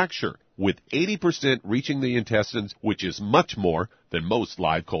manufacture, with 80% reaching the intestines, which is much more than most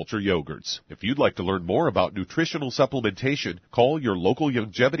live culture yogurts. If you'd like to learn more about nutritional supplementation, call your local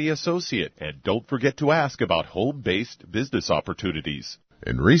Youngevity associate, and don't forget to ask about home-based business opportunities.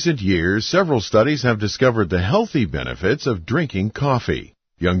 In recent years, several studies have discovered the healthy benefits of drinking coffee.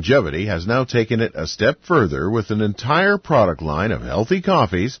 Youngevity has now taken it a step further with an entire product line of healthy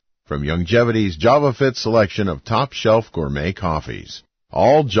coffees from Youngevity's JavaFit selection of top-shelf gourmet coffees.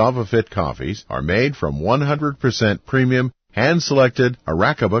 All JavaFit coffees are made from 100% premium, hand-selected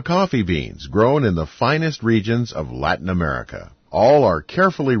Arabica coffee beans grown in the finest regions of Latin America. All are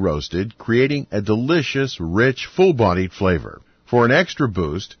carefully roasted, creating a delicious, rich, full-bodied flavor. For an extra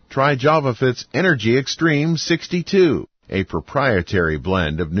boost, try JavaFit's Energy Extreme 62, a proprietary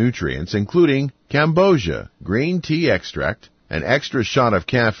blend of nutrients including Cambogia, green tea extract, an extra shot of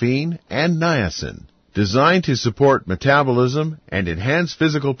caffeine, and niacin, designed to support metabolism and enhance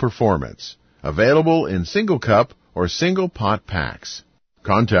physical performance. Available in single cup or single pot packs.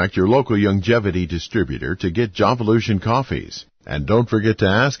 Contact your local Youngevity distributor to get Jovolution coffees. And don't forget to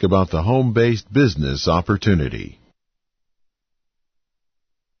ask about the home-based business opportunity.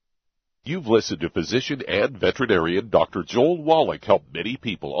 You've listened to physician and veterinarian Dr. Joel Wallach help many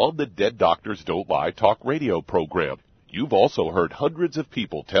people on the Dead Doctors Don't Lie talk radio program. You've also heard hundreds of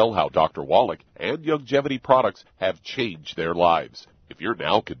people tell how Dr. Wallach and Youngevity products have changed their lives. If you're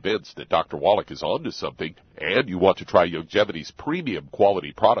now convinced that Dr. Wallach is onto something and you want to try Youngevity's premium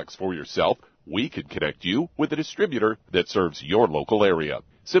quality products for yourself, we can connect you with a distributor that serves your local area.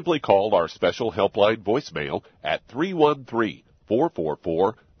 Simply call our special helpline voicemail at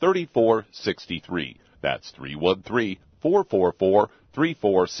 313-444-3463. That's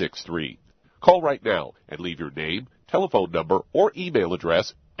 313-444-3463. Call right now and leave your name, telephone number, or email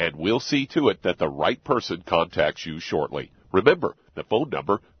address, and we'll see to it that the right person contacts you shortly. Remember, the phone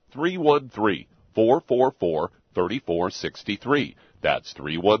number, 313-444-3463. That's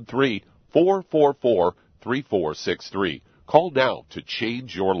 313-444-3463. Call now to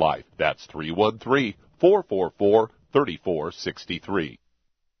change your life. That's 313-444-3463.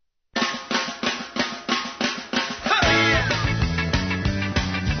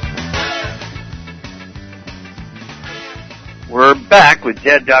 We're back with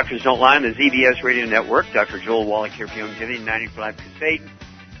Dead Doctors Don't Lie on the ZBS Radio Network. Dr. Joel Wallach here for Youngevity, 90 for Life Crusade.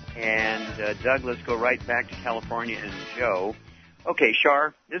 And Doug, let's go right back to California and Joe. Okay,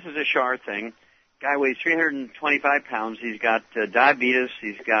 Shar, this is a Shar thing. Guy weighs 325 pounds. He's got diabetes.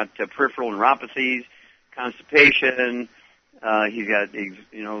 He's got peripheral neuropathies, constipation. He's got,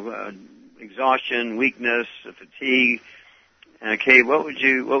 exhaustion, weakness, fatigue. Okay, what would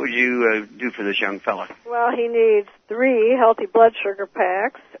you do for this young fella? Well, he needs 3 healthy blood sugar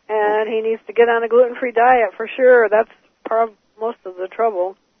packs, and he needs to get on a gluten-free diet for sure. That's part of most of the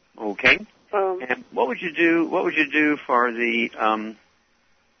trouble. Okay. And what would you do? What would you do for the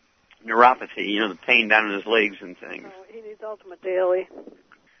neuropathy? The pain down in his legs and things. Oh, he needs Ultimate Daily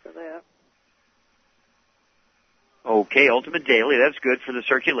for that. Okay, Ultimate Daily. That's good for the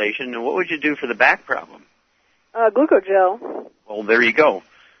circulation. And what would you do for the back problem? Glucogel. Well, there you go.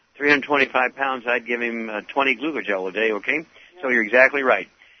 325 pounds, I'd give him 20 Glucogel a day, okay? Yeah. So you're exactly right.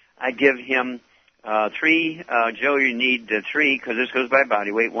 I'd give him 3. Joe, you need 3 because this goes by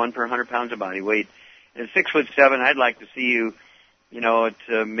body weight, 1 per 100 pounds of body weight. And at 6'7", I'd like to see you, at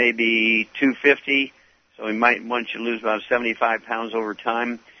maybe 250. So we might want you to lose about 75 pounds over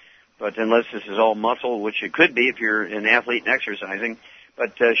time. But unless this is all muscle, which it could be if you're an athlete and exercising.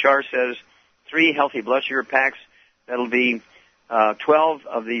 But Shar says 3 healthy blood sugar packs. That'll be 12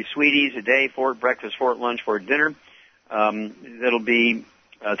 of the sweeties a day, 4 at breakfast, 4 at lunch, 4 at dinner. That'll be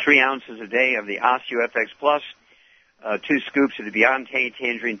 3 ounces a day of the OsteoFX Plus, 2 scoops of the Beyond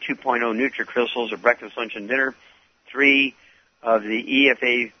Tangerine 2.0 NutriCrystals at breakfast, lunch, and dinner, 3 of the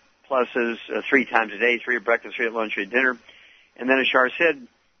EFA Pluses 3 times a day, 3 at breakfast, 3 at lunch, 3 at dinner. And then, as Shar said,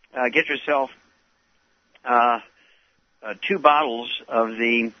 get yourself 2 bottles of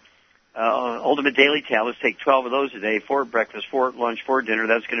the Ultimate Daily tablets. Take 12 of those a day, 4 at breakfast, 4 at lunch, 4 at dinner.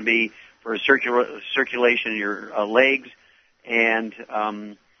 That's going to be for circulation in your legs, and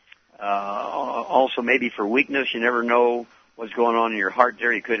also maybe for weakness. You never know what's going on in your heart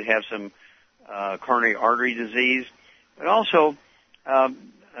there. You could have some coronary artery disease. But also,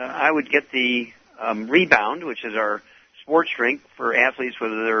 I would get the Rebound, which is our sports drink for athletes,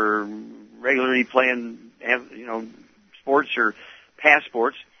 whether they're regularly playing, sports or past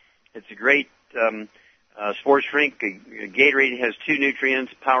sports. It's a great sports drink. Gatorade has 2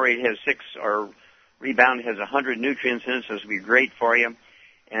 nutrients. Powerade has 6. Or Rebound has 100 nutrients in it, so this will be great for you.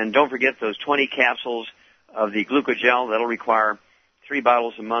 And don't forget those 20 capsules of the Glucogel. That'll require 3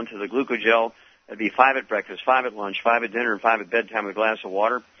 bottles a month of the Glucogel. That'd be 5 at breakfast, 5 at lunch, 5 at dinner, and 5 at bedtime with a glass of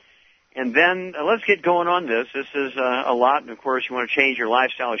water. And then let's get going on this. This is a lot, and of course you want to change your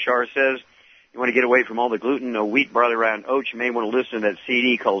lifestyle, as Shar says. You want to get away from all the gluten, no wheat, barley, rye, and oats. You may want to listen to that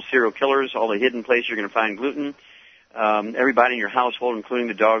CD called Serial Killers, all the hidden places you're going to find gluten. Everybody in your household, including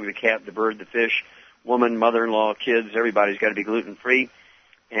the dog, the cat, the bird, the fish, woman, mother-in-law, kids, everybody's got to be gluten-free.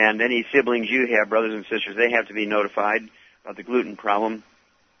 And any siblings you have, brothers and sisters, they have to be notified about the gluten problem.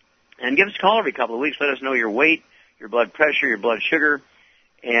 And give us a call every couple of weeks. Let us know your weight, your blood pressure, your blood sugar,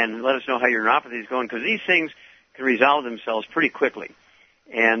 and let us know how your neuropathy is going, because these things can resolve themselves pretty quickly.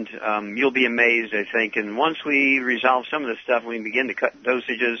 And you'll be amazed, I think. And once we resolve some of this stuff, we can begin to cut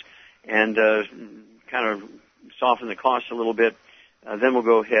dosages and kind of soften the cost a little bit. Then we'll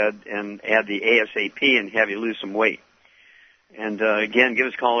go ahead and add the ASAP and have you lose some weight. And again, give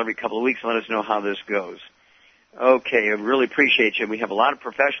us a call every couple of weeks and let us know how this goes. Okay, I really appreciate you. We have a lot of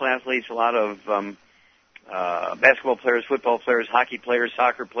professional athletes, a lot of basketball players, football players, hockey players,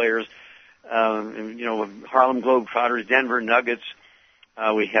 soccer players, Harlem Globetrotters, Denver Nuggets.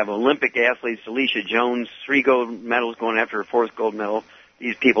 We have Olympic athletes, Alicia Jones, 3 gold medals, going after her 4th gold medal.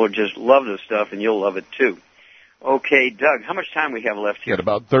 These people just love this stuff, and you'll love it too. Okay, Doug, how much time we have left here? Got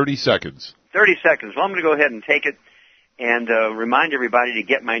about 30 seconds. 30 seconds. Well, I'm going to go ahead and take it and remind everybody to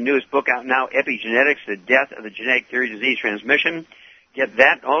get my newest book out now, Epigenetics, The Death of the Genetic Theory of Disease Transmission. Get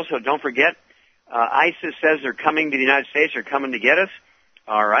that. Also, don't forget, ISIS says they're coming to the United States. They're coming to get us.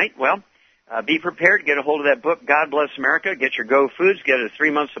 All right, well, be prepared. Get a hold of that book, God Bless America. Get your Go Foods. Get a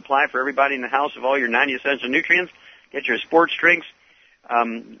 3-month supply for everybody in the house of all your 90 essential nutrients. Get your sports drinks,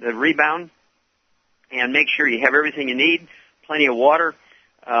 the Rebound, and make sure you have everything you need, plenty of water.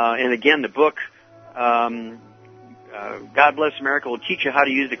 And again, the book, God Bless America, will teach you how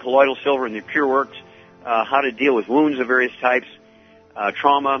to use the colloidal silver and the Pure Works, how to deal with wounds of various types,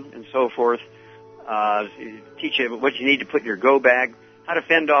 trauma, and so forth. Teach you what you need to put in your go bag, how to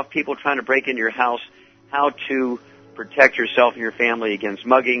fend off people trying to break into your house, how to protect yourself and your family against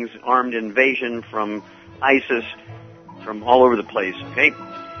muggings, armed invasion from ISIS, from all over the place, okay?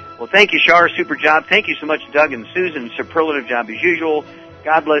 Well, thank you, Shar. Super job. Thank you so much, Doug and Susan. Superlative job as usual.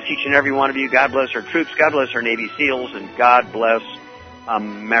 God bless each and every one of you. God bless our troops. God bless our Navy SEALs. And God bless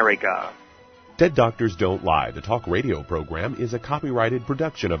America. Dead Doctors Don't Lie, the talk radio program, is a copyrighted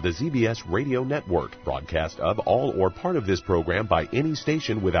production of the ZBS Radio Network. Broadcast of all or part of this program by any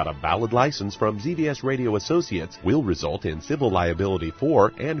station without a valid license from ZBS Radio Associates will result in civil liability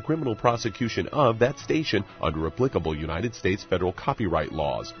for and criminal prosecution of that station under applicable United States federal copyright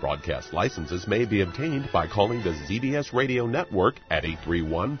laws. Broadcast licenses may be obtained by calling the ZBS Radio Network at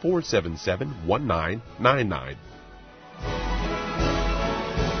 831-477-1999.